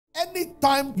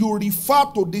Anytime you refer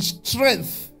to the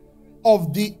strength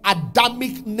of the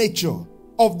Adamic nature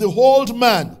of the old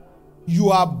man, you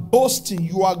are boasting,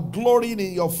 you are glorying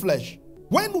in your flesh.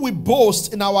 When we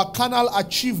boast in our carnal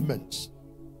achievements,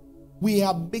 we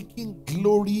are making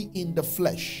glory in the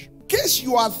flesh. In case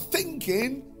you are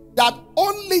thinking that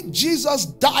only Jesus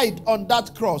died on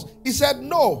that cross, he said,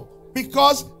 no,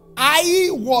 because I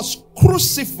was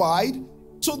crucified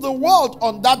to the world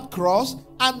on that cross,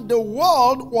 and the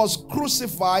world was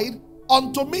crucified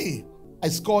unto me. I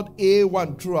scored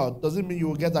A1 throughout. Does it mean you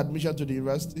will get admission to the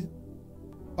university?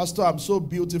 Pastor, I'm so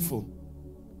beautiful.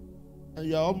 And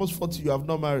you're almost 40, you have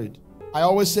not married. I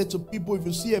always say to people, if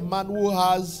you see a man who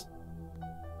has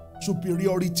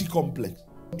superiority complex,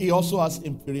 he also has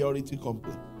inferiority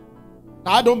complex.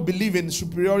 Now, I don't believe in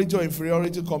superiority or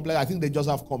inferiority complex. I think they just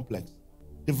have complex.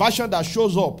 The version that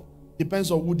shows up depends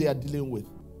on who they are dealing with.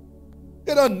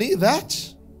 You don't need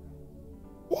that.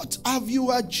 What have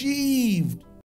you achieved?